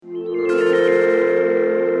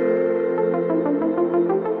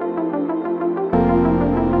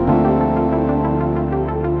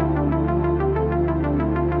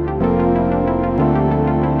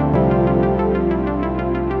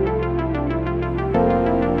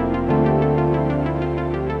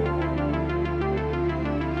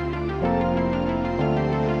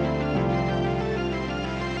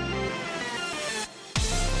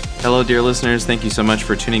Hello, dear listeners. Thank you so much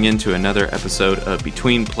for tuning in to another episode of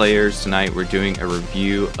Between Players. Tonight, we're doing a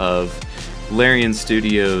review of Larian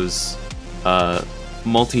Studios'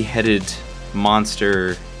 multi-headed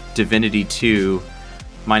monster Divinity 2.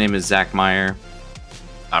 My name is Zach Meyer.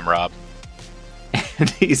 I'm Rob. And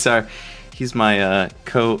he's my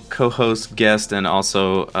co-host, guest, and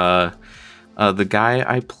also the guy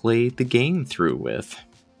I played the game through with.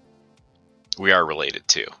 We are related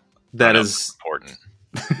too. That is important.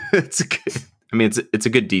 It's a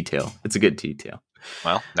good detail. It's a good detail.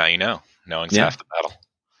 Well, now you know. Knowing's half the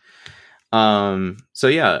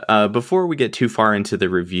battle. Before we get too far into the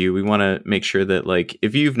review, we want to make sure that, like,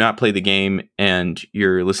 if you've not played the game and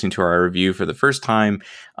you're listening to our review for the first time,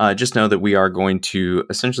 just know that we are going to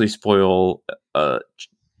essentially spoil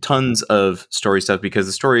tons of story stuff, because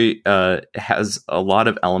the story has a lot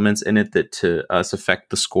of elements in it that to us affect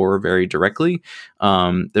the score very directly.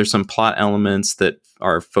 There's some plot elements that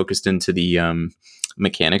are focused into the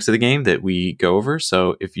mechanics of the game that we go over.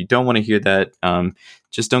 So if you don't want to hear that,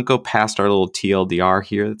 just don't go past our little TLDR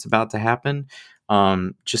here that's about to happen.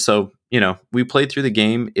 Just so you know, we played through the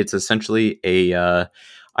game. It's essentially a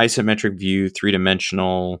isometric view,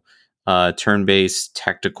 3-dimensional, turn-based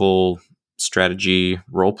tactical strategy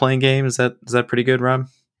role-playing game. Is that pretty good, Rob?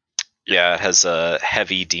 Yeah, it has a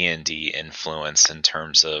heavy D&D influence in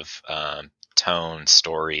terms of tone,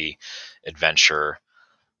 story, adventure.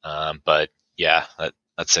 But yeah,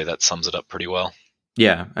 I'd say that sums it up pretty well.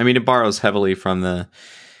 Yeah, I mean, it borrows heavily from the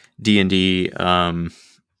D&D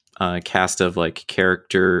cast of like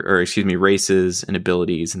races and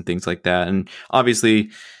abilities and things like that. And obviously,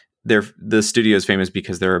 the studio is famous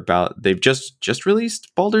because they've just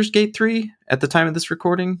released Baldur's Gate 3 at the time of this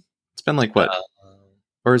recording. It's been like what,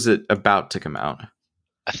 or is it about to come out?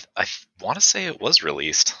 I want to say it was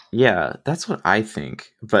released. Yeah, that's what I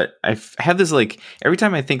think. But I have this, like, every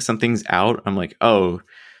time I think something's out, I'm like, oh,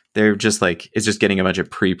 they're just like, it's just getting a bunch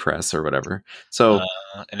of pre-press or whatever. So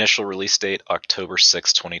initial release date, October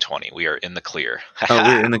 6, 2020. We are in the clear.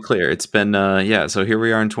 We're in the clear. It's been, so here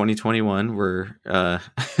we are in 2021. We're,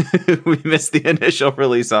 we missed the initial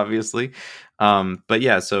release, obviously. But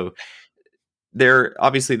yeah, so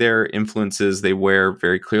their influences, they wear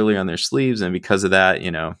very clearly on their sleeves. And because of that,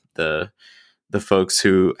 you know, the folks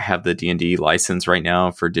who have the D&D license right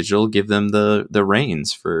now for digital give them the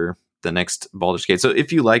reins for the next Baldur's Gate. So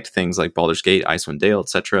if you liked things like Baldur's Gate, Icewind Dale,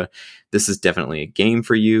 etc., this is definitely a game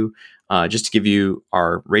for you. Just to give you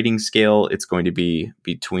our rating scale, it's going to be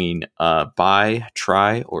between buy,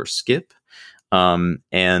 try, or skip.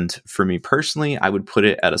 And for me personally, I would put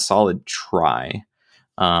it at a solid try.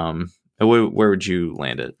 Where would you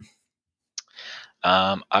land it?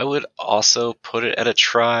 I would also put it at a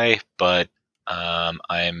try, but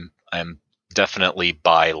I'm definitely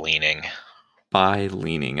buy leaning. By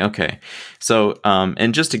leaning. Okay. So,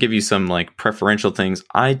 and just to give you some like preferential things,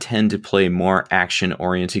 I tend to play more action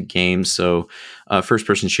oriented games. So, first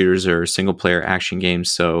person shooters or single player action games.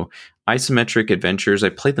 So isometric adventures,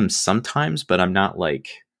 I play them sometimes, but I'm not like,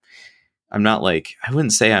 I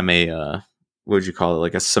wouldn't say I'm a, what would you call it?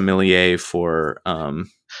 Like a sommelier for, a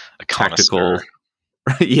tactical.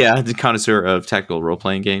 Yeah. The connoisseur of tactical role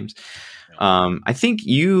playing games. I think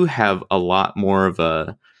you have a lot more of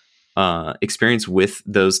a, experience with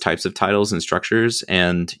those types of titles and structures,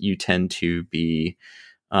 and you tend to be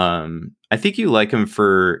I think you like them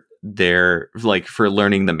for for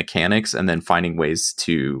learning the mechanics and then finding ways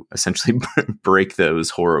to essentially break those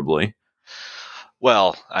horribly.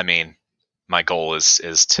 Well, I mean, my goal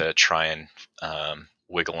is to try and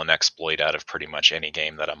wiggle an exploit out of pretty much any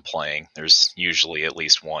game that I'm playing. There's usually at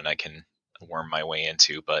least one I can worm my way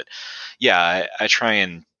into, but yeah, I try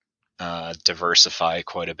and diversify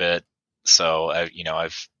quite a bit. So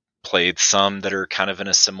I've played some that are kind of in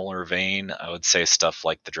a similar vein. I would say stuff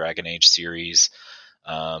like the Dragon Age series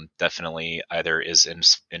definitely either is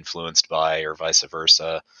influenced by or vice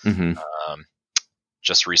versa. Mm-hmm.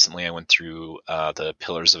 Just recently I went through the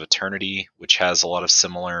Pillars of Eternity, which has a lot of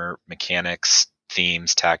similar mechanics,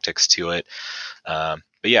 themes, tactics to it. But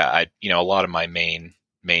yeah, a lot of my main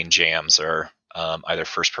jams are either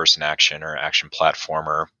first person action or action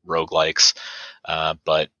platformer, roguelikes.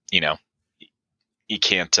 But you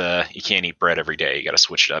can't eat bread every day. You got to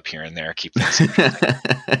switch it up here and there. Keep things interesting.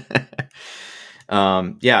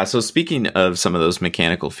 So speaking of some of those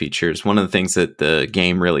mechanical features, one of the things that the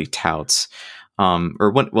game really touts,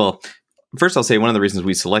 first I'll say one of the reasons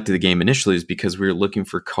we selected the game initially is because we were looking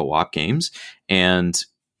for co-op games, and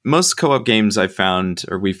most co-op games I've found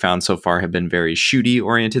or we've found so far have been very shooty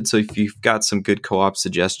oriented. So if you've got some good co-op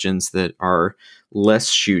suggestions that are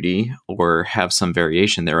less shooty or have some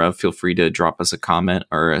variation thereof, feel free to drop us a comment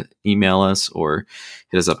or email us or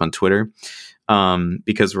hit us up on Twitter,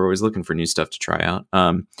 because we're always looking for new stuff to try out.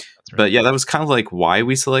 That's right. But yeah, that was kind of like why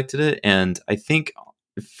we selected it. And I think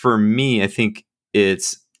for me, I think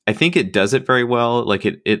it does it very well. Like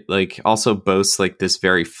it like also boasts like this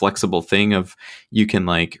very flexible thing of you can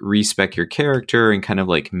like respec your character and kind of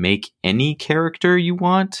like make any character you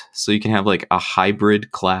want. So you can have like a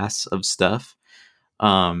hybrid class of stuff.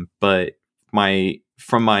 But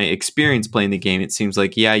from my experience playing the game, it seems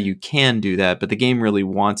like, yeah, you can do that, but the game really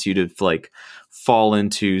wants you to like fall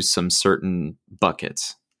into some certain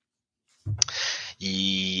buckets.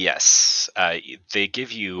 Yes, they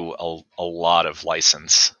give you a lot of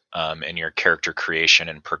license in your character creation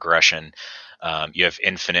and progression. You have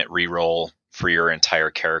infinite reroll for your entire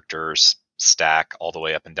character's stack all the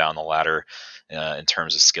way up and down the ladder in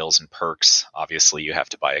terms of skills and perks. Obviously, you have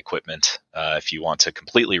to buy equipment if you want to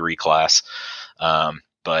completely reclass.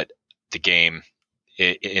 But the game,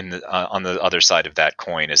 on the other side of that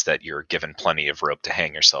coin, is that you're given plenty of rope to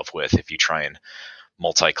hang yourself with. If you try and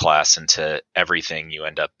multi-class into everything, you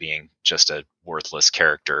end up being just a worthless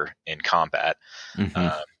character in combat.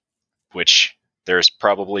 Which there's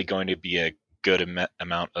probably going to be a good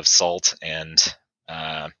amount of salt, and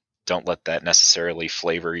don't let that necessarily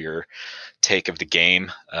flavor your take of the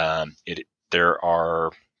game. There's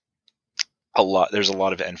a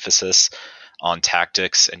lot of emphasis on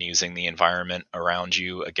tactics and using the environment around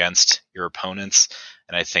you against your opponents,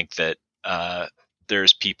 and I think that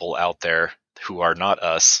there's people out there who are not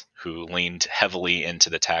us who leaned heavily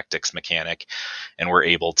into the tactics mechanic and were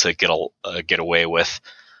able to get away with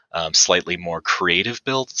slightly more creative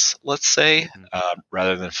builds, let's say,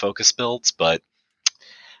 rather than focus builds. But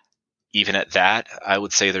even at that, I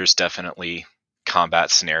would say there's definitely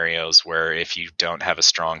combat scenarios where if you don't have a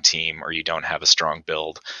strong team or you don't have a strong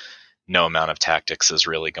build, no amount of tactics is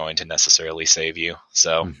really going to necessarily save you.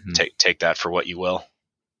 So take that for what you will.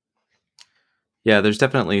 Yeah, there's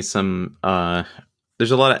definitely there's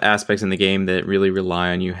a lot of aspects in the game that really rely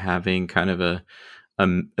on you having kind of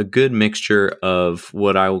a good mixture of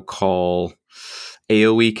what I will call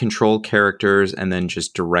AoE control characters and then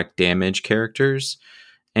just direct damage characters.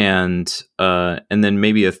 And then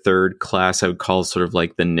maybe a third class I would call sort of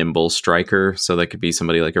like the nimble striker. So that could be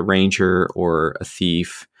somebody like a ranger or a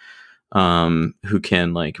thief, who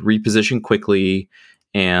can like reposition quickly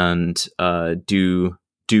and do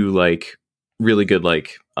like really good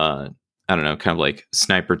like I don't know, kind of like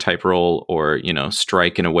sniper type role, or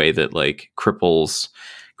strike in a way that like cripples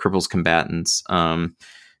combatants.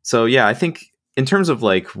 So yeah, I think in terms of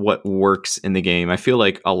like what works in the game, I feel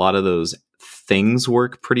like a lot of those things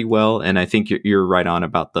work pretty well, and I think you're right on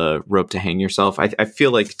about the rope to hang yourself. I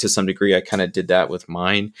feel like to some degree I kind of did that with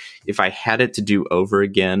mine. If I had it to do over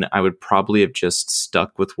again, I would probably have just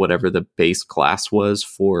stuck with whatever the base class was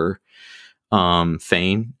for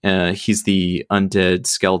Thane. He's the undead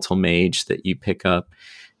skeletal mage that you pick up,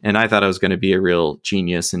 and I thought I was going to be a real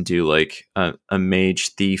genius and do like a mage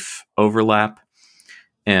thief overlap,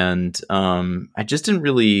 and I just didn't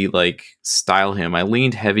really like style him. I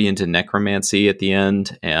leaned heavy into necromancy at the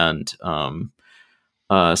end, and some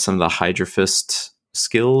of the Hydra Fist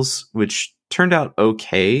skills, which turned out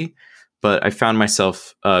okay, but I found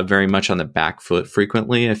myself very much on the back foot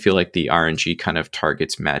frequently. I feel like the RNG kind of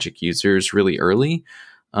targets magic users really early,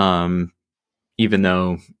 even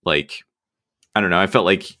though, like, I don't know, I felt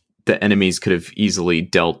like the enemies could have easily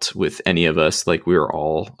dealt with any of us, like we were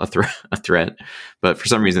all a threat. But for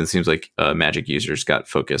some reason, it seems like magic users got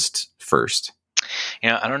focused first.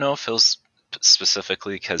 Yeah, I don't know if it was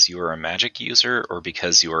specifically because you were a magic user or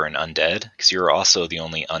because you were an undead, because you were also the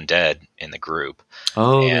only undead in the group.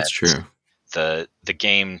 Oh, and that's true. The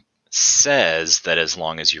game says that as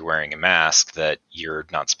long as you're wearing a mask that you're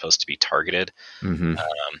not supposed to be targeted.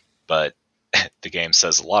 But the game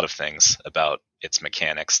says a lot of things about its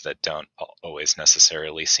mechanics that don't always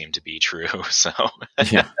necessarily seem to be true. So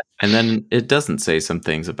yeah, and then it doesn't say some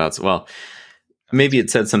things about, well, maybe it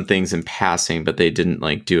said some things in passing, but they didn't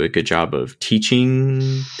like do a good job of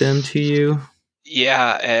teaching them to you.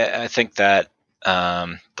 Yeah, I think that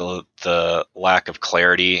the lack of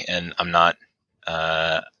clarity, and I'm not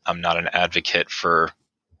an advocate for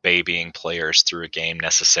babying players through a game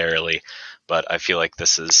necessarily, but I feel like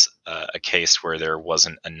this is a case where there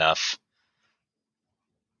wasn't enough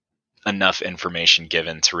information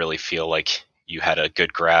given to really feel like you had a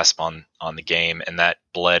good grasp on the game, and that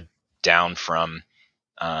bled down from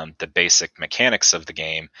the basic mechanics of the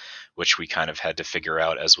game, which we kind of had to figure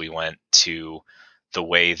out as we went, to the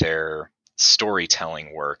way their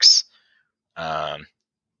storytelling works.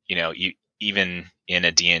 Even in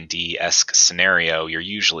a D&D-esque scenario, you're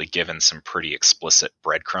usually given some pretty explicit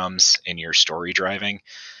breadcrumbs in your story driving.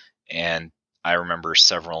 And I remember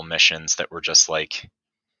several missions that were just like,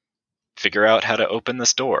 figure out how to open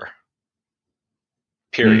this door.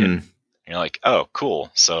 Period. And you're like, oh, cool.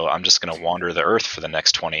 So I'm just going to wander the earth for the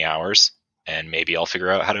next 20 hours, and maybe I'll figure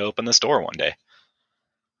out how to open this door one day.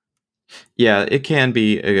 Yeah, it can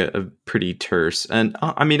be a pretty terse. And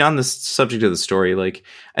I mean, on the subject of the story, like,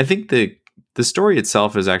 I think the story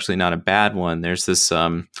itself is actually not a bad one. There's this,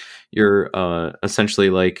 you're essentially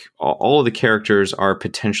like all of the characters are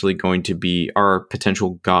potentially going to be are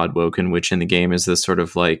potential Godwoken, which in the game is this sort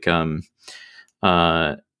of like,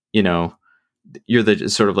 you're the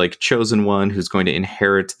sort of like chosen one who's going to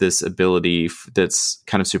inherit this ability that's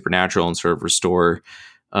kind of supernatural and sort of restore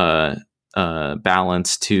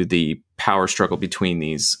balance to the power struggle between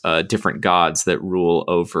these different gods that rule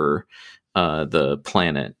over the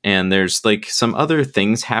planet. And there's like some other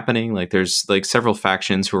things happening. Like there's like several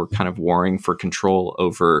factions who are kind of warring for control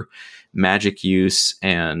over magic use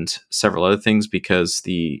and several other things, because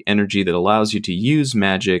the energy that allows you to use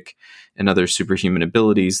magic and other superhuman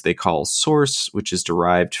abilities they call source, which is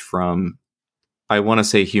derived from, I want to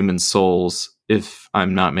say, human souls, if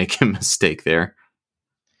I'm not making a mistake there.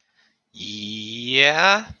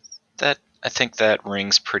 Yeah, I think that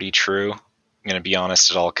rings pretty true. I'm going to be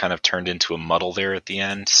honest, it all kind of turned into a muddle there at the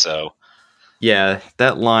end, so... Yeah,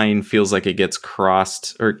 that line feels like it gets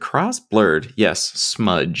blurred. Yes,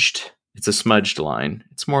 smudged. It's a smudged line.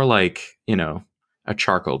 It's more like, a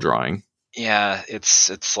charcoal drawing. Yeah,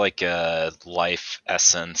 it's like a life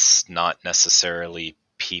essence, not necessarily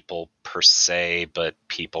people per se, but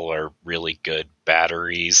people are really good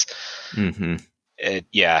batteries. Mm-hmm.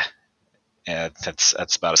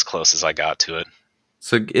 That's about as close as I got to it.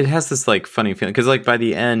 So it has this like funny feeling, because like by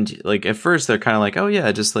the end, like at first they're kind of like, oh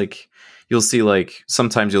yeah, just like you'll see like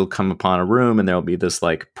sometimes you'll come upon a room and there'll be this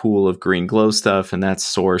like pool of green glow stuff, and that's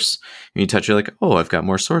source. And you touch it, like, oh, I've got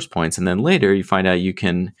more source points, and then later you find out you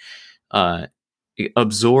can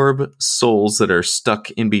absorb souls that are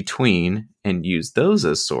stuck in between and use those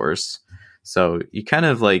as source. So you kind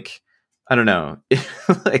of like, I don't know,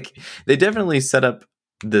 like they definitely set up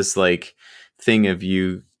this like thing of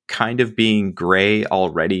you kind of being gray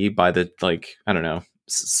already by the, like, I don't know,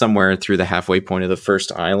 somewhere through the halfway point of the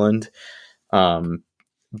first island.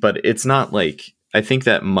 But it's not like, I think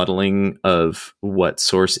that muddling of what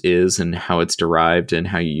source is and how it's derived and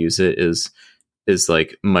how you use it is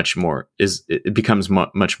like much more, it becomes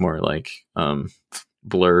much more like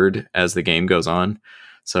blurred as the game goes on.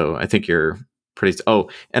 So I think you're pretty,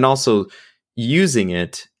 and also using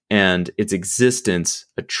it and its existence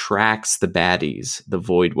attracts the baddies, the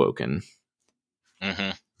Voidwoken. Mm-hmm.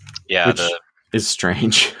 Yeah, which is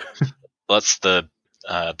strange. That's the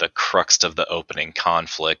crux of the opening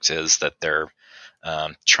conflict, is that they're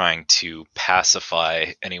trying to pacify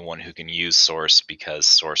anyone who can use source, because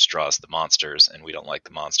source draws the monsters, and we don't like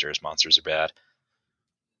the monsters. Monsters are bad.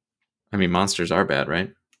 I mean, monsters are bad,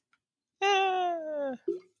 right?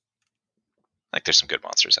 Like, there's some good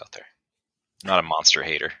monsters out there. I'm not a monster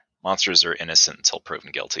hater. Monsters are innocent until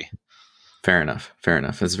proven guilty. Fair enough.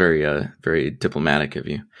 That's very very diplomatic of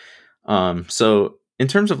you. So in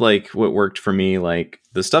terms of like what worked for me, like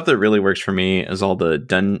the stuff that really works for me is all the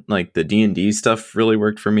the D&D stuff really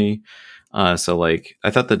worked for me. So like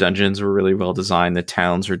I thought the dungeons were really well designed. The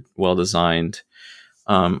towns were well designed.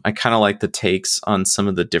 I kind of like the takes on some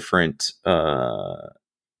of the different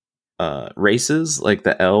races. Like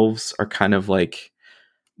the elves are kind of like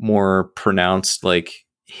more pronounced like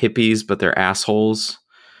hippies, but they're assholes.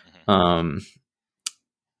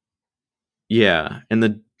 Yeah,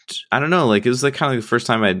 and I don't know, like it was like kind of the first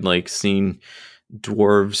time I'd like seen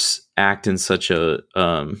dwarves act in such a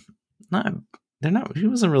he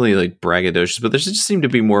wasn't really like braggadocious, but there just seemed to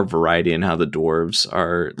be more variety in how the dwarves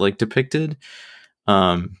are like depicted.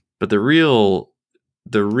 But the real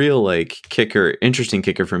like interesting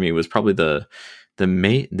kicker for me was probably the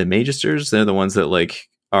magisters. They're the ones that like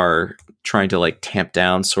are trying to like tamp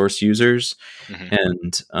down source users.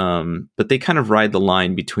 And but they kind of ride the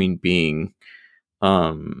line between being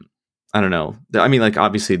I don't know. I mean, like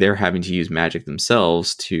obviously they're having to use magic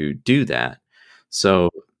themselves to do that.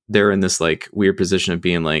 So they're in this like weird position of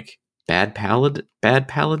being like bad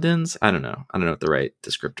paladins. I don't know what the right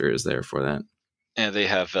descriptor is there for that. Yeah, they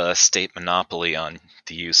have a state monopoly on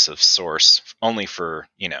the use of source, only for,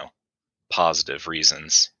 positive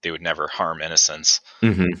reasons. They would never harm innocents.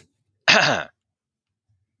 Mm-hmm.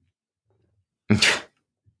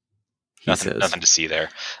 he says. Nothing to see there.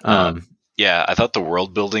 Um, Yeah, I thought the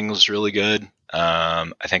world building was really good. I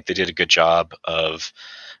think they did a good job of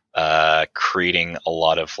creating a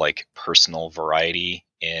lot of like personal variety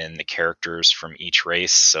in the characters from each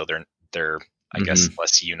race, so they're I guess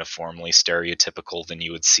less uniformly stereotypical than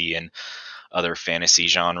you would see in other fantasy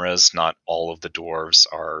genres. Not all of the dwarves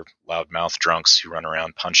are loudmouth drunks who run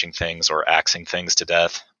around punching things or axing things to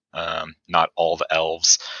death. Not all the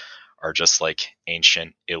elves are just like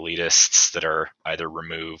ancient elitists that are either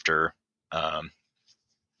removed or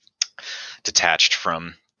detached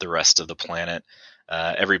from the rest of the planet.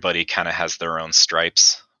 Everybody kind of has their own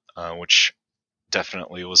stripes, which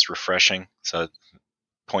definitely was refreshing. So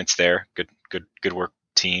points there. Good work,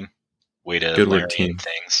 team. Way to layer in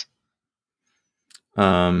things.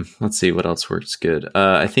 Let's see what else works good.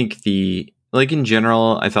 I think in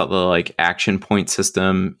general, I thought the like action point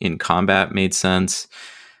system in combat made sense.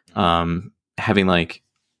 Having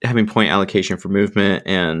point allocation for movement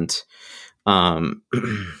and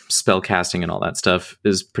spell casting and all that stuff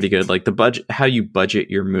is pretty good. Like how you budget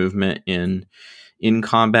your movement in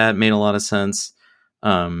combat made a lot of sense.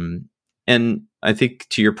 And I think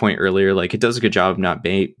to your point earlier, like it does a good job of not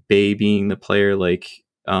babying the player, like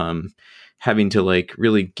having to like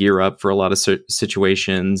really gear up for a lot of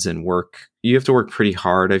situations and work. You have to work pretty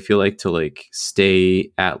hard, I feel like, to like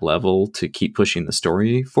stay at level to keep pushing the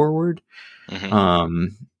story forward.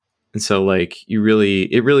 And so like it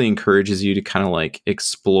really encourages you to kind of like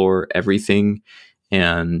explore everything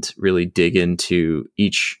and really dig into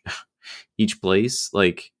each place.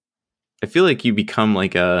 Like I feel like you become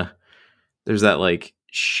like there's that like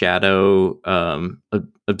shadow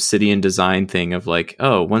obsidian design thing of like,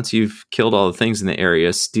 oh, once you've killed all the things in the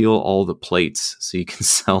area, steal all the plates so you can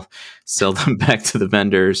sell them back to the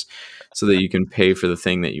vendors so that you can pay for the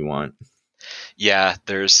thing that you want. Yeah,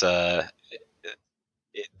 there's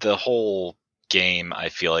the whole game I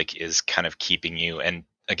feel like is kind of keeping you, and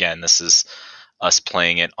again, this is us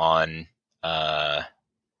playing it on the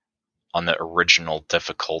original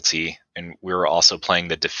difficulty, and we were also playing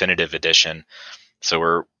the definitive edition.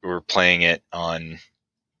 So we're playing it on,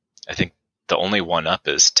 I think the only one up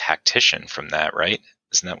is Tactician from that, right?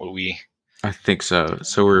 Isn't that what I think so.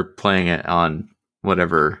 So we're playing it on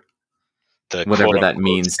whatever that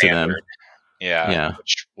means standard to them. Yeah,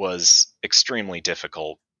 which was extremely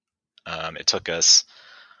difficult. It took us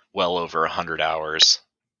well over 100 hours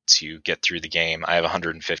to get through the game. I have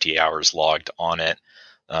 150 hours logged on it.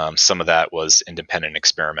 Some of that was independent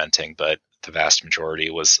experimenting, but the vast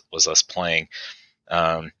majority was us playing.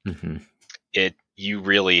 You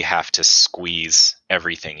really have to squeeze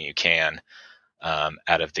everything you can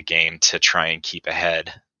out of the game to try and keep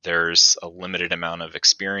ahead. There's a limited amount of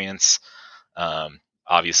experience.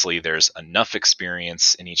 Obviously, there's enough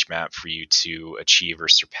experience in each map for you to achieve or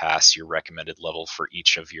surpass your recommended level for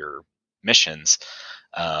each of your missions,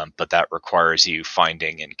 but that requires you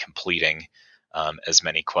finding and completing as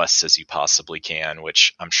many quests as you possibly can,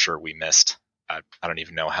 which I'm sure we missed. I don't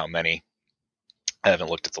even know how many. I haven't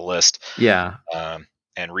looked at the list. Yeah.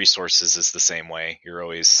 And resources is the same way. You're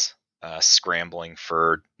always scrambling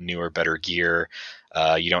for newer, better gear.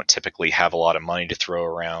 You don't typically have a lot of money to throw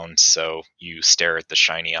around, so you stare at the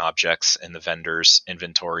shiny objects in the vendor's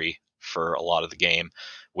inventory for a lot of the game,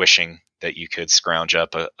 wishing that you could scrounge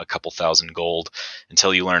up a couple thousand gold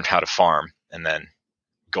until you learned how to farm, and then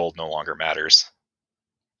gold no longer matters.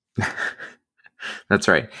 That's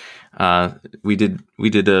right. We did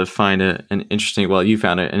find an interesting. Well, you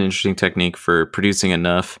found an interesting technique for producing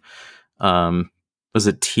enough. Was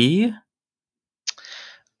it tea?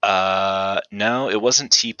 No, it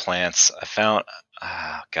wasn't tea plants. I found.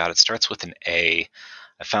 God, it starts with an A.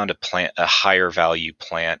 I found a higher value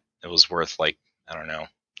plant. It was worth like, I don't know,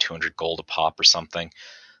 200 gold a pop or something,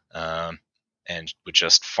 and would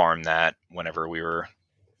just farm that whenever we were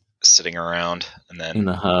sitting around, and then in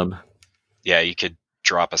the hub. Yeah, you could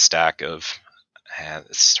drop a stack of.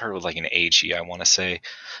 It started with like an AG, I want to say,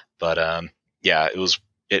 but yeah, it was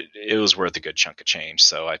worth a good chunk of change.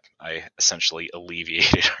 So I essentially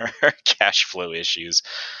alleviated our cash flow issues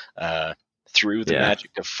through the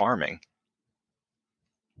magic of farming.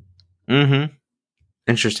 Mm-hmm.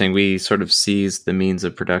 Interesting. We sort of seized the means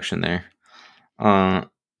of production there.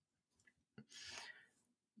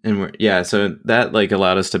 So that like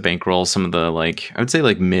allowed us to bankroll some of the like, I would say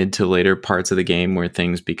like mid to later parts of the game where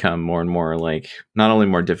things become more and more like not only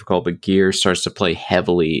more difficult, but gear starts to play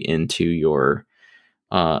heavily into your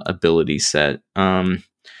ability set.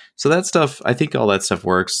 So that stuff, I think all that stuff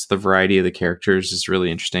works. The variety of the characters is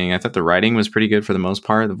really interesting. I thought the writing was pretty good for the most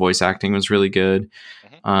part. The voice acting was really good.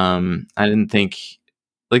 I didn't think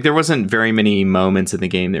like there wasn't very many moments in the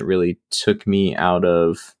game that really took me out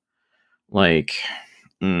of like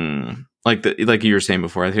like you were saying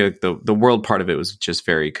before. I think like the world part of it was just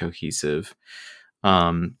very cohesive.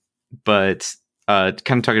 But kind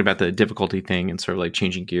of talking about the difficulty thing and sort of like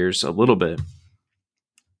changing gears a little bit,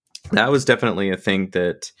 that was definitely a thing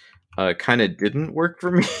that kind of didn't work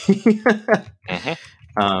for me.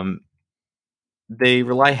 Mm-hmm. They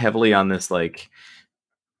rely heavily on this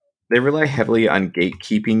they rely heavily on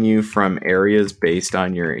gatekeeping you from areas based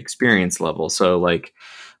on your experience level. So like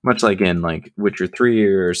much like in like Witcher 3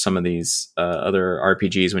 or some of these other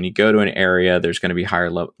RPGs, when you go to an area, there's going to be higher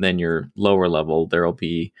level than your lower level. There'll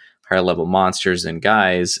be higher level monsters and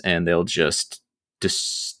guys, and they'll just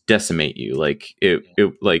decimate you. Like it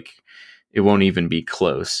won't even be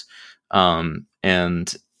close.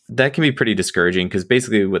 And that can be pretty discouraging because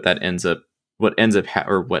basically what happened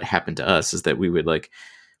to us is that we would like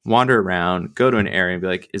wander around, go to an area and be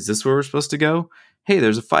like, is this where we're supposed to go? Hey,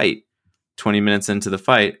 there's a fight. 20 minutes into the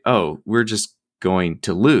fight, oh, we're just going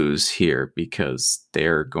to lose here because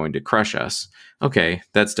they're going to crush us. Okay,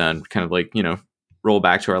 that's done. Kind of like, roll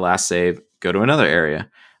back to our last save, go to another area.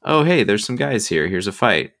 Oh, hey, there's some guys here. Here's a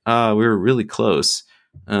fight. We were really close.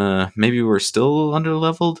 Maybe we're still under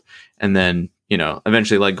leveled. And then,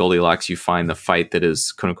 eventually, like Goldilocks, you find the fight that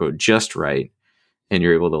is quote unquote just right. And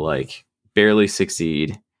you're able to like barely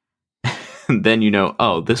succeed. And then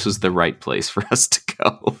oh, this was the right place for us to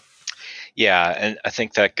go. Yeah, and I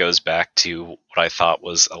think that goes back to what I thought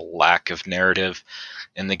was a lack of narrative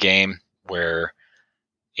in the game, where,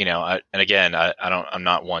 I'm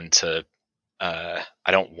not one to, I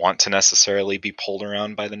don't want to necessarily be pulled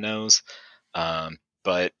around by the nose,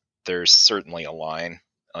 but there's certainly a line.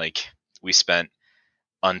 Like, we spent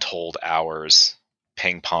untold hours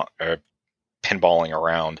ping pong or pinballing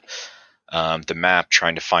around the map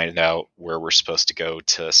trying to find out where we're supposed to go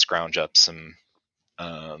to scrounge up some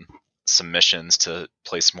missions to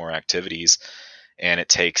place more activities, and it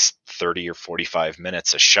takes 30 or 45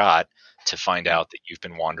 minutes a shot to find out that you've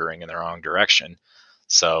been wandering in the wrong direction.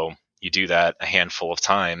 So you do that a handful of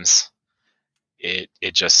times, it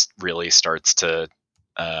just really starts to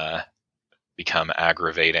become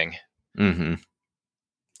aggravating. Mm-hmm.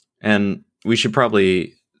 And we should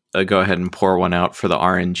probably go ahead and pour one out for the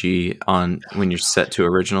RNG on when you're set to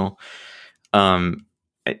original.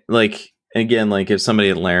 Like again, like if somebody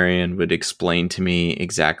at Larian would explain to me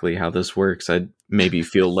exactly how this works, I'd maybe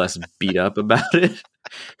feel less beat up about it.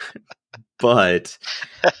 But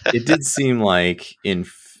it did seem like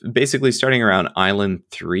basically starting around Island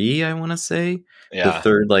 3, I want to say, the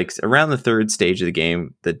third, like around the third stage of the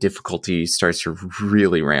game, the difficulty starts to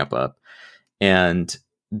really ramp up. And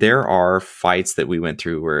there are fights that we went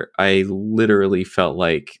through where I literally felt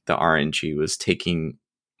like the RNG was taking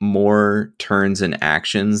more turns and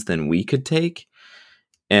actions than we could take.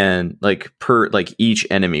 And like each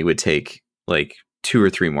enemy would take like 2 or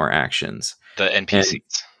 3 more actions. The NPCs.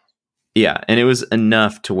 And it was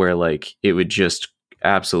enough to where like it would just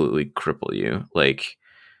absolutely cripple you. Like,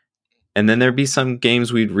 and then there'd be some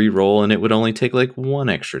games we'd re-roll and it would only take like 1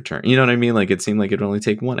 extra turn. You know what I mean? Like it seemed like it'd only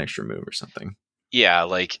take 1 extra move or something. Yeah,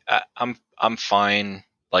 like I'm fine.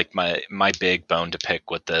 Like my big bone to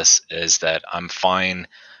pick with this is that I'm fine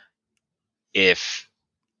if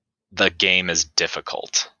the game is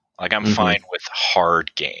difficult. Like I'm fine with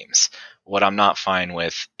hard games. What I'm not fine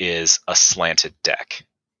with is a slanted deck.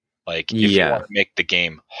 Like if you want to make the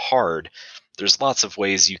game hard, there's lots of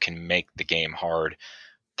ways you can make the game hard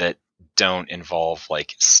that don't involve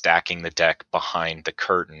like stacking the deck behind the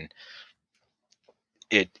curtain.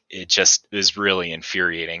 It just is really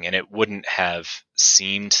infuriating, and it wouldn't have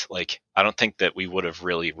seemed like, I don't think that we would have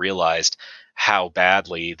really realized how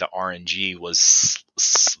badly the RNG was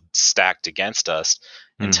stacked against us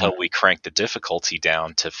until we cranked the difficulty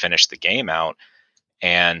down to finish the game out,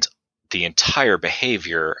 and the entire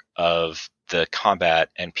behavior of the combat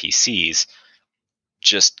NPCs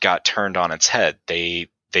just got turned on its head. They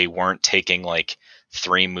weren't taking like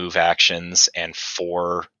 3 move actions and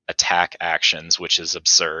 4 attack actions, which is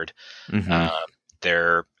absurd.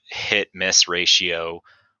 Their hit miss ratio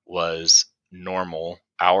was normal.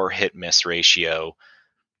 Our hit miss ratio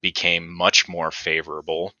became much more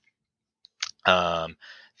favorable. The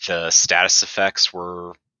status effects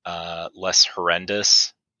were less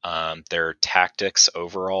horrendous. Their tactics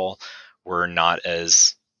overall were not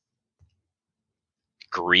as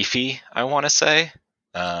griefy, I want to say.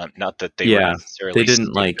 Not that they were necessarily they didn't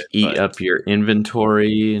stupid, like eat up your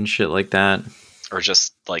inventory and shit like that, or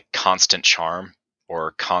just like constant charm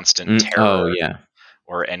or constant terror.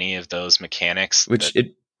 Or any of those mechanics.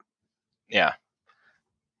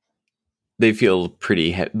 they feel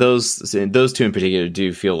pretty those two in particular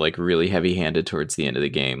do feel like really heavy handed towards the end of the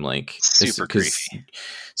game, like Super creepy.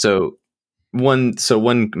 So one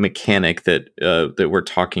mechanic that we're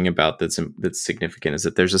talking about that's significant is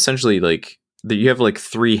that there's essentially like you have like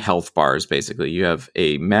 3 health bars. Basically, you have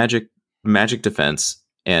a magic defense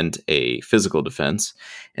and a physical defense,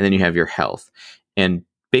 and then you have your health. And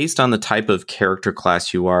based on the type of character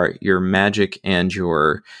class you are, your magic and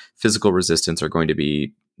your physical resistance are going to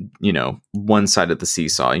be, one side of the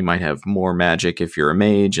seesaw. You might have more magic if you're a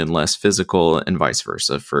mage and less physical, and vice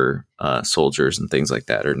versa for soldiers and things like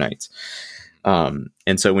that, or knights. And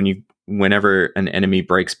so whenever an enemy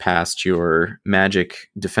breaks past your magic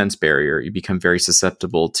defense barrier, you become very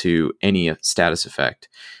susceptible to any status effect.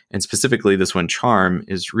 And specifically, this one, Charm,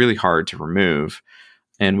 is really hard to remove.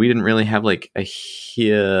 And we didn't really have like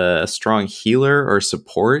a strong healer or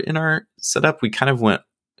support in our setup. We kind of went,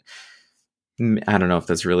 I don't know if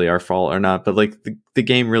that's really our fault or not, but like the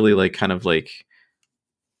game really like kind of like,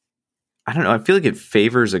 I don't know. I feel like it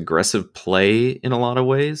favors aggressive play in a lot of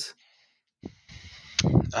ways.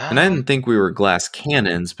 And I didn't think we were glass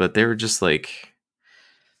cannons, but they were just like,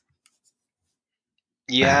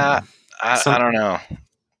 yeah, I don't know.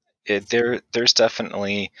 There's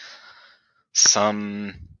definitely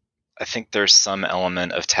some. I think there's some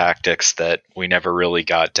element of tactics that we never really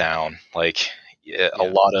got down. Like a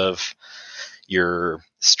lot of your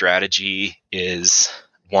strategy is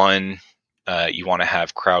one, you want to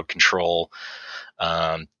have crowd control.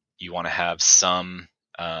 You want to have some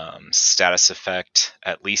status effect,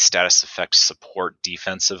 at least status effect support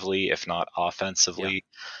defensively, if not offensively.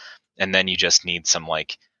 Yeah. And then you just need some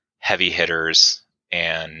like heavy hitters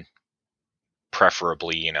and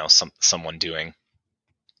preferably, someone doing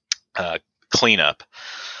cleanup.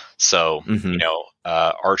 So,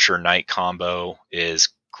 Archer Knight combo is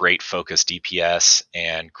great focus DPS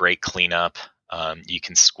and great cleanup. You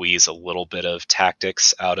can squeeze a little bit of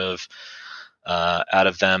tactics out of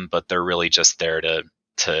them, but they're really just there to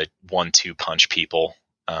 1-2 punch people.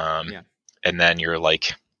 And then you're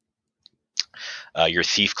like your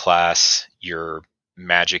thief class, your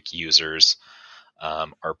magic users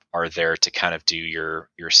are there to kind of do your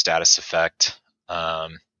status effect,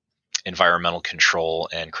 environmental control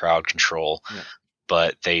and crowd control.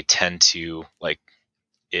 But they tend to like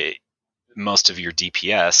most of your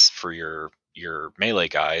DPS for your melee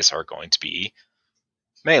guys are going to be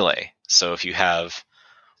melee. So if you have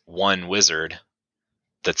one wizard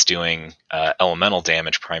that's doing elemental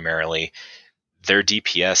damage primarily, their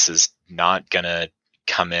DPS is not going to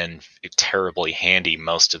come in terribly handy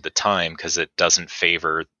most of the time because it doesn't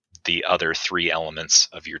favor the other 3 elements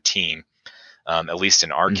of your team, at least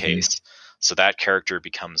in our case. So that character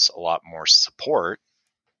becomes a lot more support,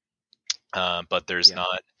 but there's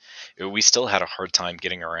not. We still had a hard time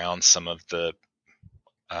getting around some of the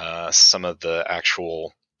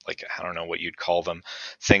actual, like, I don't know what you'd call them,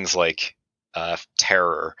 things like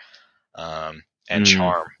terror and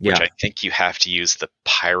charm, which I think you have to use the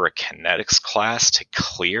pyrokinetics class to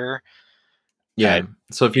clear.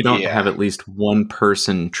 So if you don't have at least one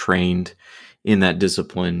person trained in that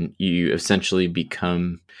discipline, you essentially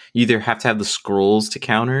you either have to have the scrolls to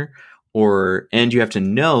counter, and you have to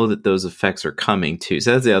know that those effects are coming too.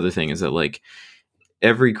 So that's the other thing, is that like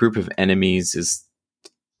every group of enemies is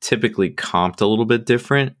typically comped a little bit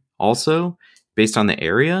different also based on the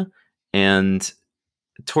area. And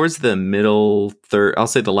towards the middle third, I'll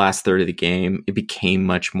say the last third of the game, it became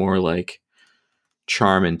much more like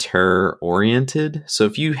charm and terror oriented. So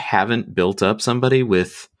if you haven't built up somebody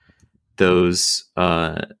with those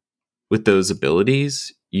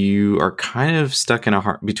abilities, you are kind of stuck in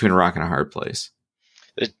between a rock and a hard place.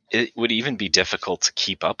 It would even be difficult to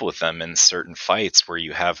keep up with them in certain fights where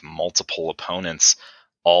you have multiple opponents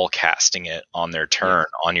all casting it on their turn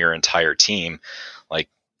on your entire team. Like,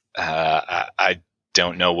 I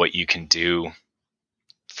don't know what you can do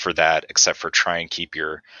for that except for try and keep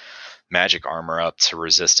your magic armor up to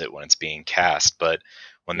resist it when it's being cast. But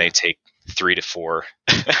when they take 3 to 4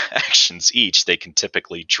 actions each, they can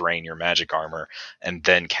typically drain your magic armor and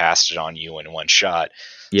then cast it on you in one shot.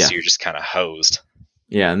 So you're just kind of hosed.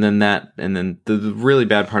 And then the really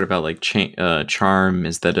bad part about like charm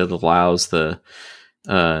is that it allows the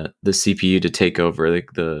CPU to take over.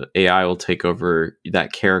 Like the AI will take over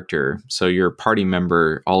that character, so your party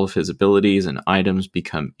member, all of his abilities and items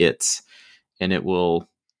become its, and it'll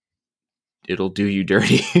do you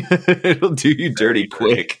dirty. It'll do you dirty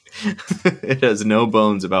quick. It has no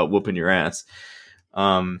bones about whooping your ass.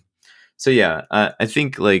 I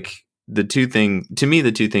think like the two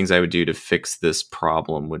things I would do to fix this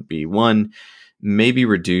problem would be, one, maybe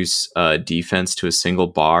reduce defense to a single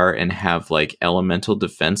bar and have like elemental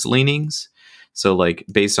defense leanings. So like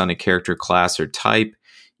based on a character class or type,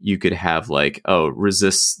 you could have like, oh,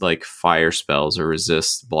 resist like fire spells or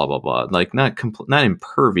resist blah blah blah, like not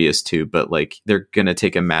impervious to, but like they're gonna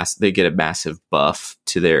take they get a massive buff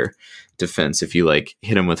to their defense if you like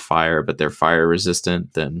hit them with fire, but they're fire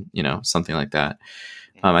resistant, then something like that.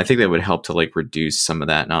 I think that would help to like reduce some of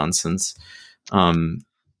that nonsense. Yeah.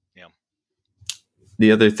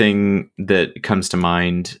 The other thing that comes to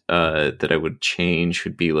mind that I would change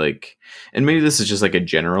would be like, and maybe this is just like a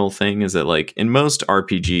general thing, is that like in most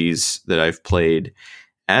RPGs that I've played,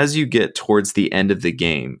 as you get towards the end of the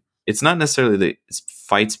game, it's not necessarily that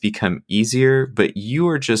fights become easier, but you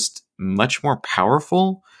are just much more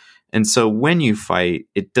powerful. And so when you fight,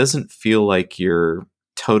 it doesn't feel like you're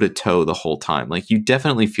toe to toe the whole time. Like you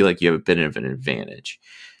definitely feel like you have a bit of an advantage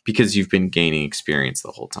because you've been gaining experience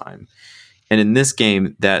the whole time. And in this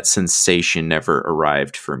game, that sensation never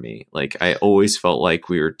arrived for me. Like I always felt like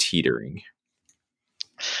we were teetering.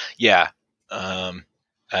 Yeah,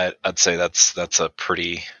 I'd say that's a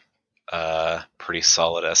pretty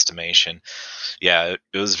solid estimation. Yeah,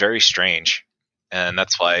 it was very strange, and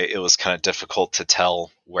that's why it was kind of difficult to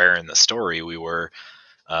tell where in the story we were,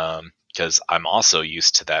 because I'm also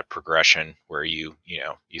used to that progression where you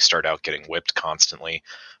start out getting whipped constantly,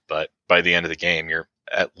 but by the end of the game, you're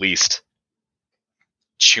at least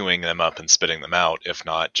chewing them up and spitting them out, if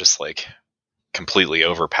not just like completely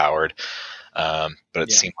overpowered. But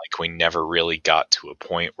it seemed like we never really got to a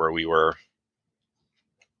point where we were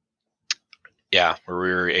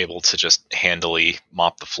able to just handily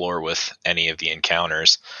mop the floor with any of the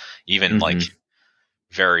encounters, even like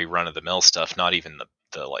very run of the mill stuff, not even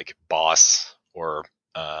the like boss or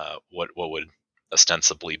what would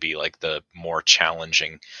ostensibly be like the more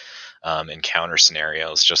challenging encounter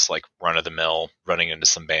scenarios, just like run of the mill, running into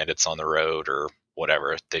some bandits on the road or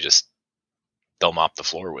whatever. They'll mop the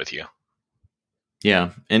floor with you. Yeah,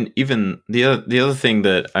 and even the other thing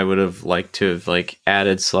that I would have liked to have like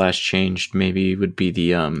added / changed maybe would be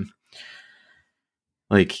the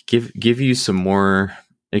like give you some more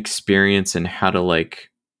experience in how to like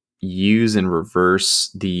use and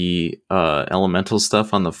reverse the elemental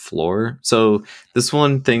stuff on the floor. So this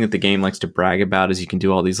one thing that the game likes to brag about is you can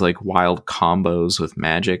do all these like wild combos with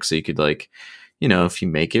magic. So you could like, if you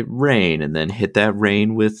make it rain and then hit that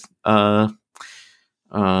rain with the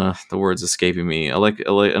word's escaping me,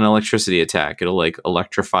 an electricity attack, it'll like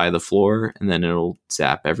electrify the floor and then it'll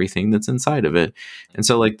zap everything that's inside of it. And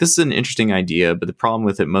so like this is an interesting idea, but the problem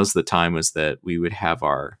with it most of the time was that we would have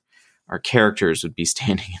our characters would be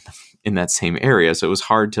standing in that same area, so it was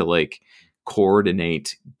hard to like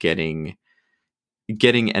coordinate getting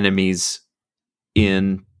enemies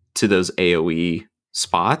in to those AoE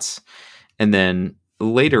spots. And then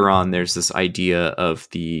later on, there's this idea of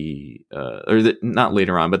not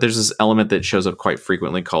later on, but there's this element that shows up quite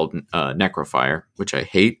frequently called necrofire, which I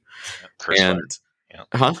hate. Curse fire.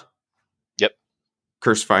 Huh? Yep.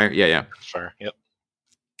 Curse fire. Yeah. Curse fire. Yep.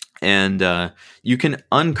 And you can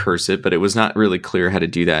uncurse it, but it was not really clear how to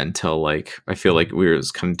do that until like I feel like it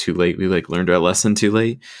was kind of too late. We like learned our lesson too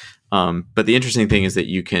late. But the interesting thing is that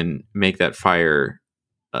you can make that fire,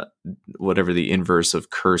 whatever the inverse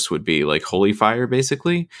of curse would be, like holy fire,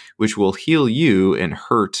 basically, which will heal you and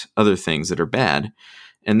hurt other things that are bad.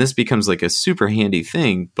 And this becomes like a super handy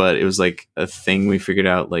thing, but it was like a thing we figured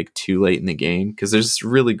out like too late in the game, because there's this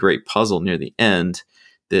really great puzzle near the end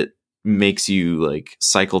that makes you like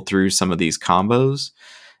cycle through some of these combos.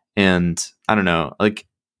 And I don't know, like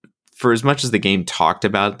for as much as the game talked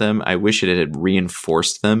about them, I wish it had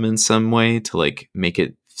reinforced them in some way to like make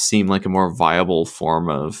it seem like a more viable form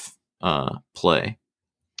of play.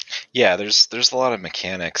 Yeah, there's a lot of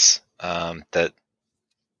mechanics that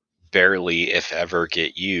barely, if ever,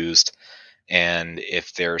 get used, and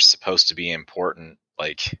if they're supposed to be important,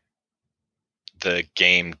 like the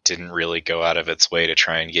game didn't really go out of its way to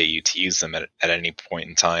try and get you to use them at any point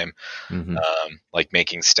in time. Like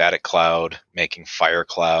making static cloud, making fire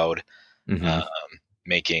cloud,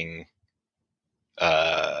 making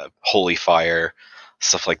holy fire,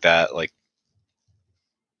 stuff like that. Like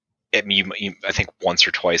I think once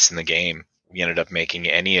or twice in the game we ended up making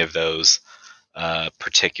any of those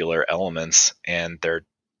particular elements, and they're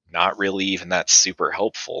not really even that super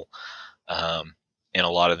helpful. In a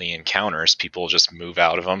lot of the encounters, people just move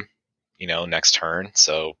out of them, next turn,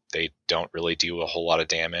 so they don't really do a whole lot of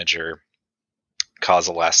damage or cause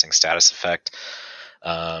a lasting status effect.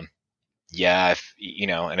 And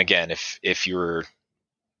again, if you're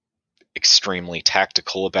extremely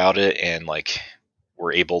tactical about it and like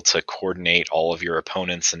were able to coordinate all of your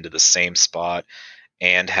opponents into the same spot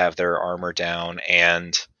and have their armor down,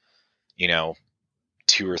 and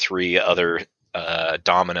two or three other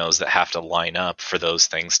dominoes that have to line up for those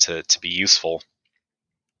things to be useful.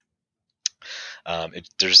 There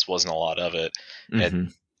just wasn't a lot of it. Mm-hmm.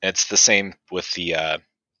 It's the same with the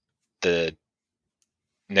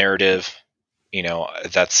narrative.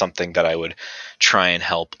 That's something that I would try and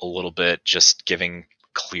help a little bit, just giving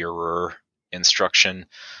clearer instruction,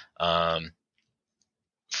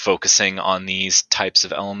 focusing on these types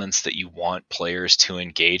of elements that you want players to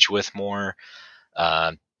engage with more,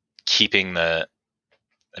 keeping the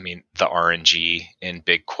RNG in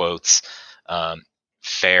big quotes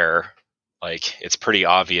fair. Like, it's pretty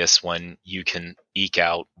obvious when you can eke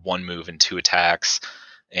out 1 move and 2 attacks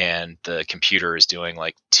and the computer is doing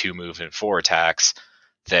like 2 move and 4 attacks,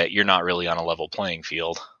 that you're not really on a level playing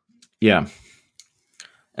field. Yeah.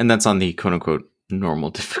 And that's on the quote unquote normal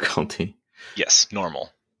difficulty. Yes, normal.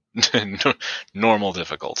 Normal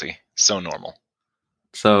difficulty. So normal.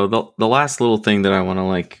 So the last little thing that I want to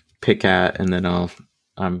like pick at, and then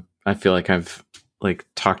I feel like I've like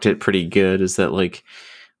talked it pretty good, is that like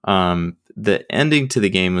the ending to the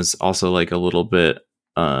game was also like a little bit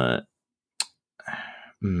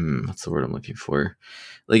what's the word I'm looking for?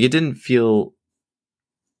 Like, it didn't feel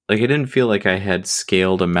like I had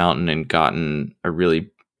scaled a mountain and gotten a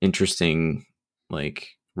really interesting like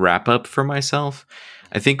wrap up for myself.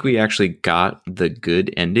 I think we actually got the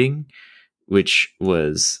good ending, which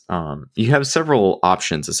was you have several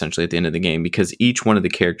options essentially at the end of the game, because each one of the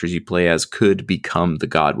characters you play as could become the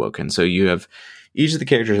Godwoken. So you have each of the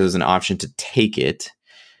characters has an option to take it.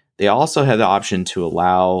 They also have the option to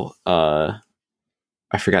allow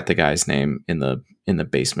I forgot the guy's name in the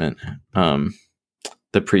basement.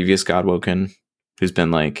 The previous Godwoken,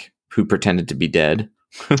 who pretended to be dead.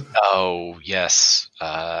 Oh, yes.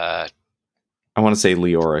 I want to say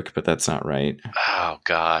Leoric, but that's not right. Oh,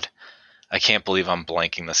 God. I can't believe I'm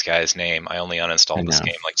blanking this guy's name. I only uninstalled this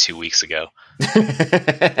game like 2 weeks ago.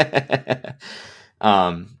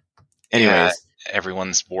 Anyways. Yeah,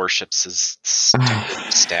 everyone's worships his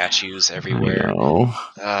statues everywhere.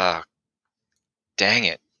 Oh, dang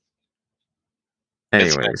it.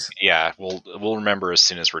 Anyways. Yeah, we'll remember as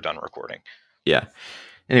soon as we're done recording. Yeah.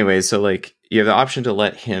 Anyway, so like you have the option to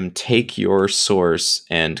let him take your source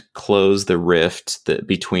and close the rift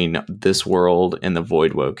between this world and the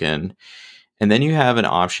Voidwoken. And then you have an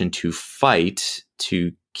option to fight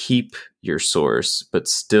to keep your source, but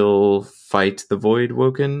still fight the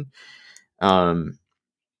Voidwoken. And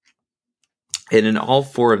in all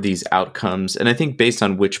 4 of these outcomes, and I think based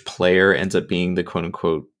on which player ends up being the quote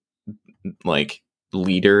unquote like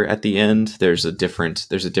leader at the end, there's a different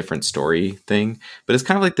story thing, but it's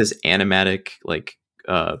kind of like this animatic, like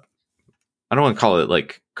I don't want to call it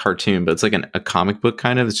like cartoon, but it's like a comic book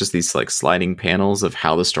kind of. It's just these like sliding panels of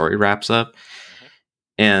how the story wraps up. Mm-hmm.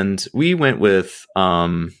 And we went with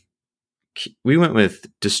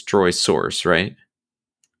destroy source, right?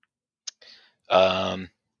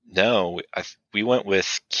 No, we went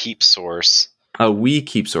with keep source. Oh, we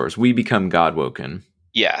keep source. We become Godwoken.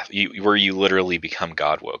 Yeah, where you literally become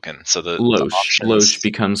Godwoken. So the Loesch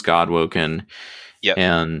becomes Godwoken. Yep.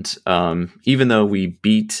 And even though we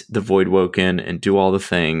beat the Voidwoken and do all the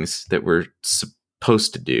things that we're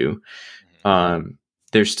supposed to do,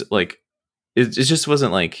 there's like it just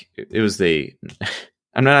wasn't like it was the.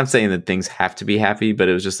 I'm not saying that things have to be happy, but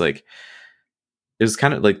it was just like it was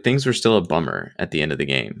kind of like things were still a bummer at the end of the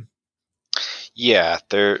game. Yeah,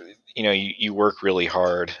 you work really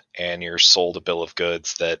hard and you're sold a bill of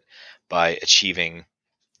goods that by achieving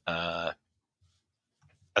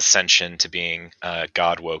ascension to being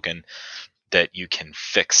Godwoken, that you can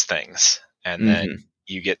fix things, and then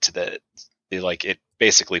you get to it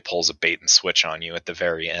basically pulls a bait and switch on you at the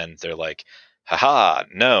very end. They're like, haha,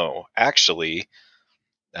 no, actually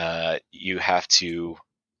you have to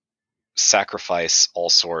sacrifice all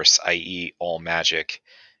source, i.e. all magic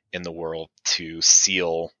in the world, to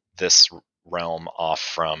seal this realm off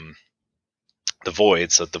from the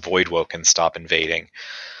void so that the Voidwoken stop invading,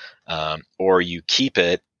 or you keep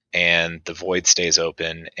it and the void stays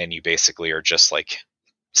open and you basically are just like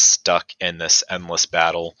stuck in this endless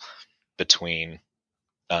battle between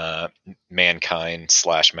mankind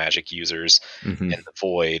 / magic users and the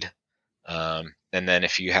void. And then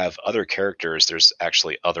if you have other characters, there's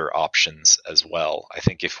actually other options as well. I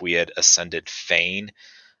think if we had ascended Fane,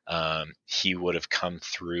 he would have come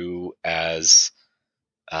through as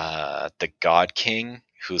the God King,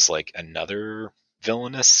 who's like another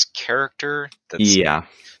villainous character that's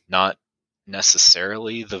not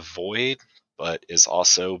necessarily the void, but is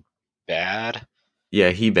also bad. Yeah,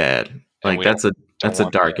 he bad. and Like we don't that's a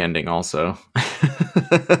want dark that. ending also.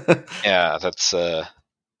 Yeah, that's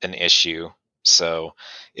an issue. So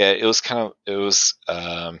yeah,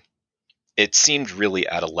 it seemed really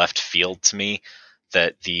out of left field to me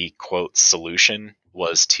that the quote solution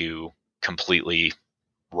was to completely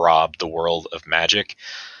rob the world of magic,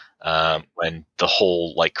 when the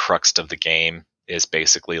whole like crux of the game is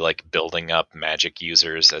basically like building up magic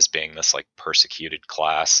users as being this like persecuted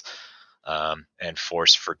class, and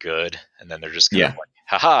force for good, and then they're just kind of Yeah. like,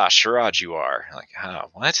 haha, Shiraj, you are like,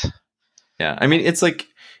 what? Yeah. I mean, it's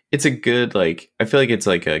a good like I feel like it's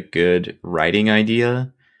like a good writing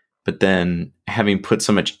idea, but then having put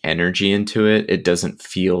so much energy into it, it doesn't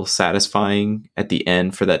feel satisfying at the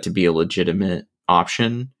end for that to be a legitimate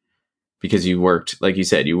option because you worked, like you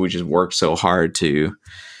said, you would just work so hard to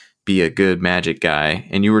be a good magic guy,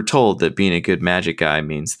 and you were told that being a good magic guy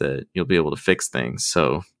means that you'll be able to fix things.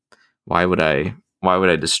 So why would I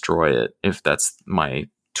destroy it if that's my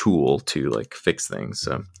tool to like fix things?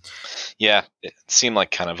 So Yeah, it seemed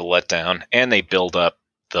like kind of a letdown, and they build up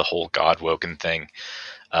the whole Godwoken thing,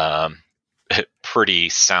 um, pretty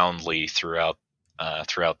soundly throughout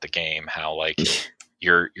the game. How like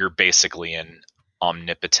you're basically an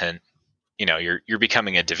omnipotent, you're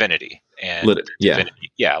becoming a divinity, and Yeah.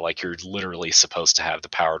 divinity, yeah, like you're literally supposed to have the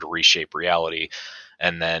power to reshape reality.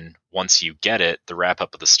 And then once you get it, the wrap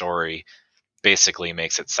up of the story basically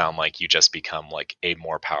makes it sound like you just become like a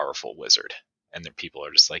more powerful wizard, and then people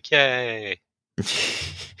are just like, yay.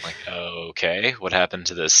 Like, okay, what happened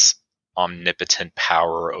to this omnipotent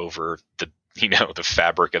power over the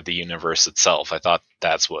fabric of the universe itself? I thought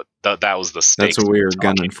that was the That's stakes what we we were were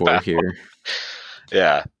talking gunning for about. here.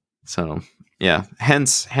 Yeah. So yeah,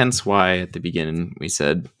 hence why at the beginning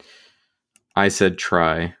I said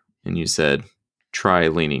try, and you said try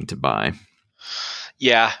leaning to buy.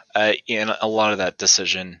 Yeah, and a lot of that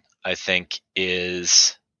decision, I think,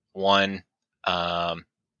 is one. Um,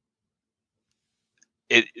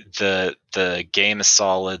 it the game is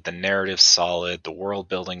solid, the narrative's solid, the world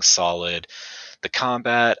building's solid. The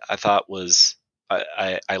combat I thought was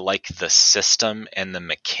I like the system and the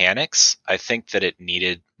mechanics. I think that it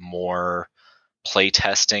needed more play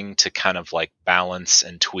testing to kind of like balance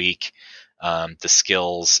and tweak the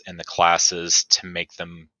skills and the classes to make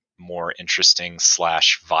them more interesting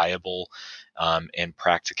 / viable in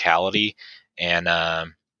practicality. And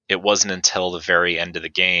it wasn't until the very end of the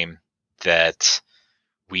game that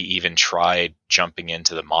we even tried jumping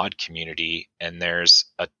into the mod community, and there's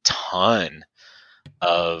a ton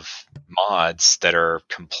of mods that are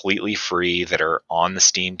completely free, that are on the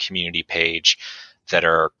Steam community page, that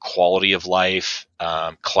are quality of life,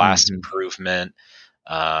 class Mm-hmm. improvement,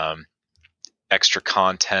 um, extra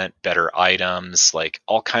content, better items, like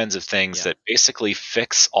all kinds of things that basically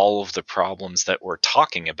fix all of the problems that we're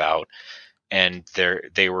talking about. And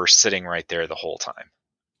they were sitting right there the whole time.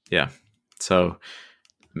 Yeah. So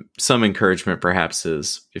some encouragement perhaps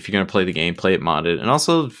is if you're going to play the game, play it modded. And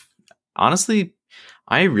also, honestly,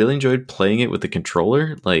 I really enjoyed playing it with the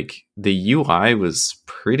controller. Like the UI was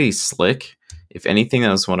pretty slick. If anything,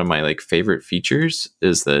 that was one of my like favorite features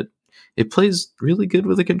is that it plays really good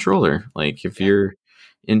with a controller. Like if you're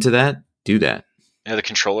into that, do that. Yeah, the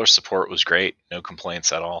controller support was great. No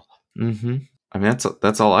complaints at all. Mm-hmm. I mean,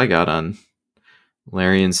 that's all I got on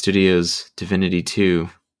Larian Studios Divinity 2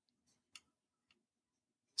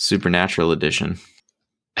 Supernatural Edition.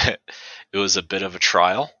 It was a bit of a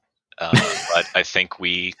trial, but I think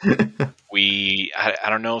I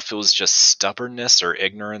don't know if it was just stubbornness or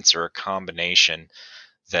ignorance or a combination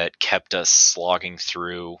that kept us slogging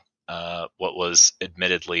through what was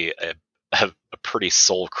admittedly a pretty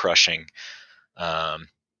soul crushing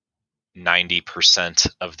 90%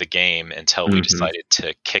 of the game until we decided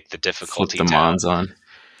to kick the difficulty Flip the down mods on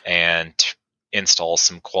and install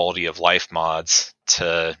some quality of life mods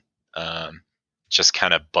to just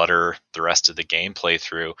kind of butter the rest of the gameplay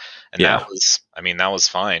through. And that was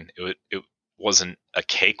fine. It wasn't a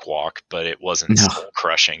cakewalk, but it wasn't soul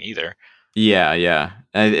crushing either. Yeah.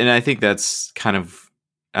 And I think that's kind of,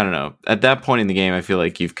 I don't know, at that point in the game, I feel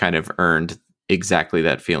like you've kind of earned exactly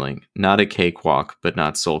that feeling. Not a cakewalk, but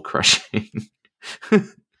not soul crushing.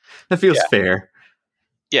 That feels fair.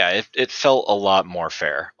 Yeah, it felt a lot more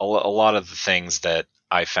fair. A lot of the things that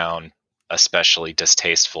I found especially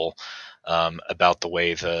distasteful about the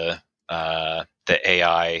way the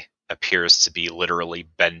AI appears to be literally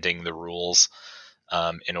bending the rules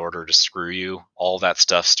in order to screw you, all that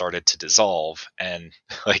stuff started to dissolve. And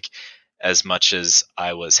like, as much as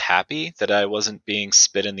I was happy that I wasn't being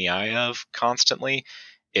spit in the eye of constantly,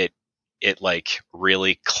 it like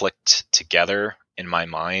really clicked together in my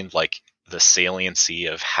mind. Like the saliency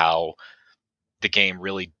of how the game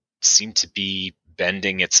really seemed to be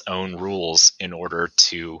bending its own rules in order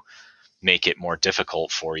to make it more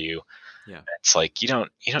difficult for you. Yeah. It's like you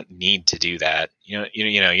don't need to do that.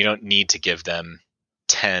 You don't need to give them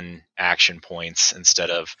 10 action points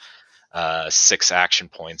instead of 6 action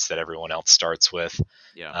points that everyone else starts with.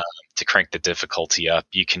 Yeah. To crank the difficulty up.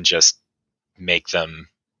 You can just make them,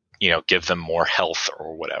 give them more health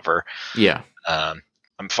or whatever. Yeah.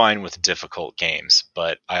 I'm fine with difficult games,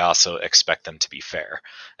 but I also expect them to be fair,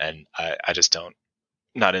 and I just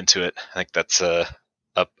not into it. I think that's a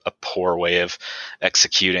poor way of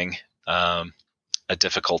executing a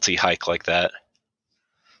difficulty hike like that.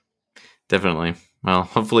 Definitely. Well,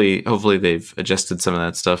 hopefully they've adjusted some of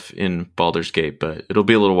that stuff in Baldur's Gate, but it'll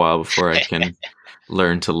be a little while before I can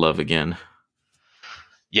learn to love again.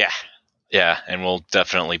 Yeah, and we'll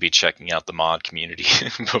definitely be checking out the mod community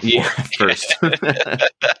before first. So if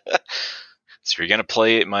you're gonna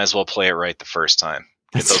play it, might as well play it right the first time.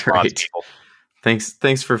 That's right.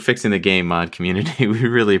 Thanks for fixing the game, mod community. We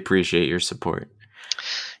really appreciate your support.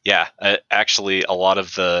 Yeah, actually, a lot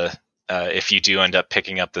of the if you do end up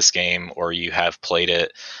picking up this game or you have played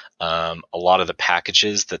it, a lot of the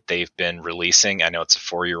packages that they've been releasing, I know it's a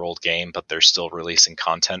 4-year-old game, but they're still releasing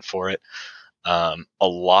content for it. A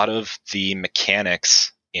lot of the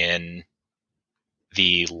mechanics in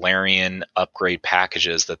the Larian upgrade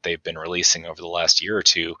packages that they've been releasing over the last year or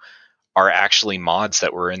two are actually mods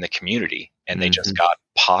that were in the community, and they just got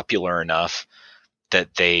popular enough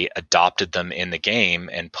that they adopted them in the game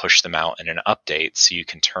and pushed them out in an update. So you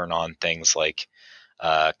can turn on things like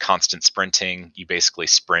constant sprinting. You basically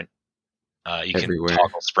sprint. You everywhere. Can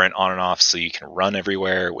toggle sprint on and off, so you can run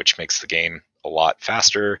everywhere, which makes the game a lot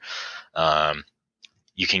faster.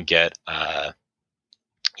 You can get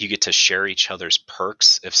you get to share each other's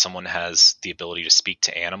perks if someone has the ability to speak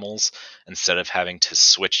to animals, instead of having to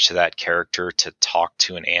switch to that character to talk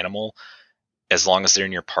to an animal. As long as they're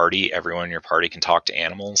in your party, everyone in your party can talk to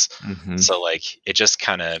animals. So like it just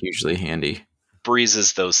kind of usually handy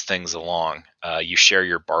breezes those things along. You share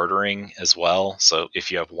your bartering as well. So if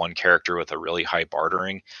you have one character with a really high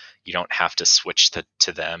bartering, you don't have to switch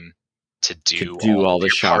to them to do all the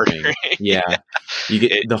shopping. Yeah. You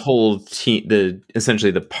get the whole team,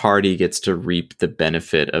 essentially the party gets to reap the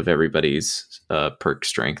benefit of everybody's perk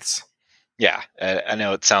strengths. Yeah, I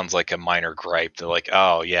know it sounds like a minor gripe. They're like,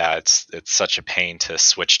 oh yeah, it's such a pain to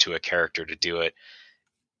switch to a character to do it.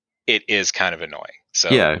 It is kind of annoying. So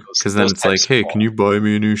yeah, because then it's like, hey, can you buy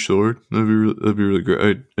me a new sword? That'd be really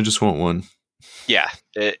great. I just want one. Yeah,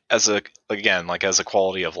 as a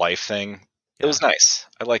quality of life thing, it was nice.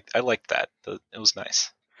 I liked that. It was nice.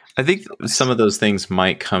 I think some of those things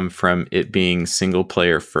might come from it being single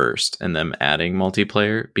player first and them adding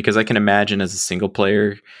multiplayer, because I can imagine as a single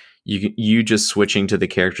player, you just switching to the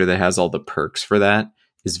character that has all the perks for that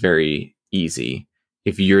is very easy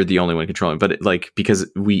if you're the only one controlling. But because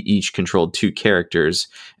we each controlled 2 characters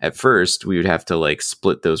at first, we would have to like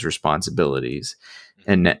split those responsibilities.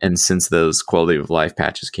 And since those quality of life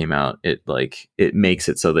patches came out, it makes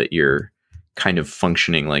it so that you're kind of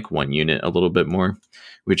functioning like one unit a little bit more,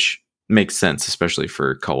 which makes sense, especially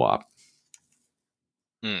for co-op.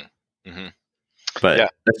 Mm-hmm. But yeah,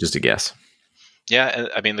 that's just a guess. Yeah,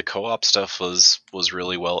 I mean the co-op stuff was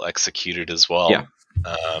really well executed as well. Yeah.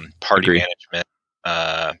 Party management,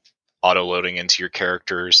 auto loading into your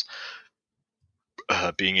characters,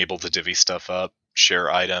 being able to divvy stuff up,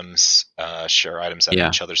 share items out of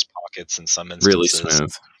each other's pockets in some instances. Really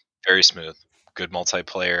smooth. Very smooth. Good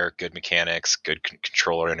multiplayer, good mechanics, good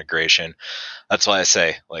controller integration. That's why I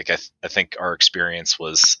say, like, I think our experience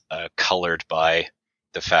was colored by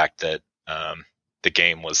the fact that the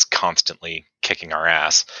game was constantly kicking our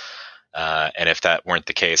ass. And if that weren't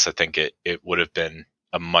the case, I think it would have been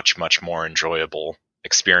a much, much more enjoyable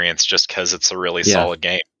experience, just because it's a really solid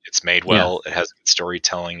game. It's made well. It has good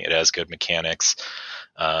storytelling. It has good mechanics.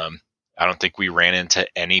 I don't think we ran into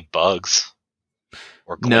any bugs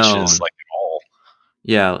or glitches at all.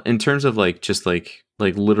 Yeah, in terms of just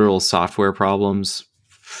literal software problems,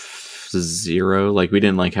 0. Like we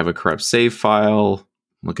didn't have a corrupt save file.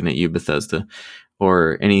 I'm looking at you, Bethesda,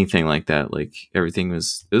 or anything like that. Like everything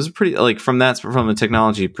was pretty from a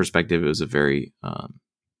technology perspective, it was a very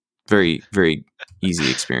very, very easy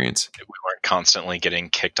experience. We weren't constantly getting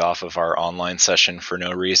kicked off of our online session for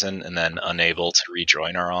no reason and then unable to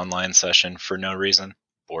rejoin our online session for no reason.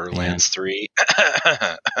 Borderlands 3.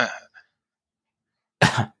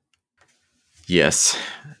 Yes,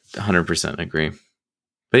 100% agree.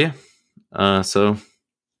 But yeah, so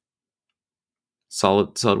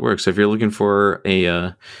solid work. So if you're looking for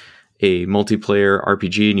a a multiplayer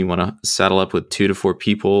RPG and you want to saddle up with 2 to 4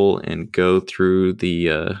 people and go through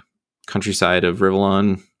the countryside of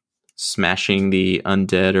Rivellon, smashing the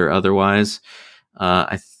undead or otherwise,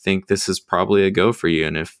 I think this is probably a go for you.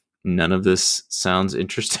 And if none of this sounds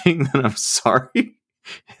interesting, then I'm sorry.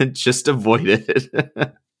 Just avoid it.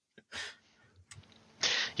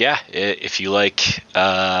 Yeah, if you like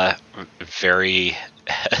very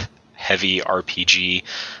heavy RPG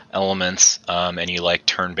elements and you like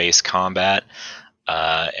turn-based combat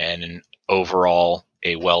and overall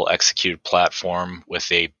a well-executed platform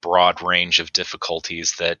with a broad range of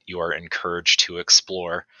difficulties that you are encouraged to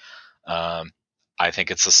explore, I think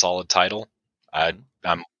it's a solid title. I'm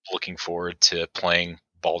looking forward to playing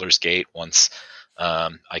Baldur's Gate once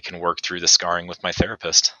I can work through the scarring with my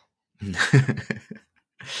therapist.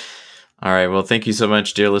 All right. Well, thank you so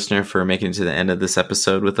much, dear listener, for making it to the end of this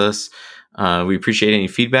episode with us. We appreciate any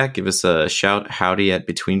feedback. Give us a shout,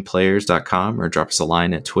 howdy@betweenplayers.com, or drop us a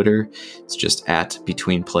line at Twitter. It's just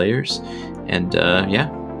 @betweenplayers. And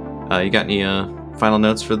you got any final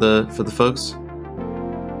notes for the folks?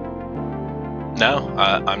 No,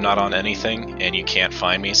 I'm not on anything, and you can't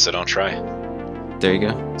find me, so don't try. There you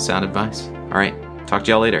go. Sound advice. All right. Talk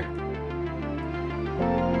to y'all later.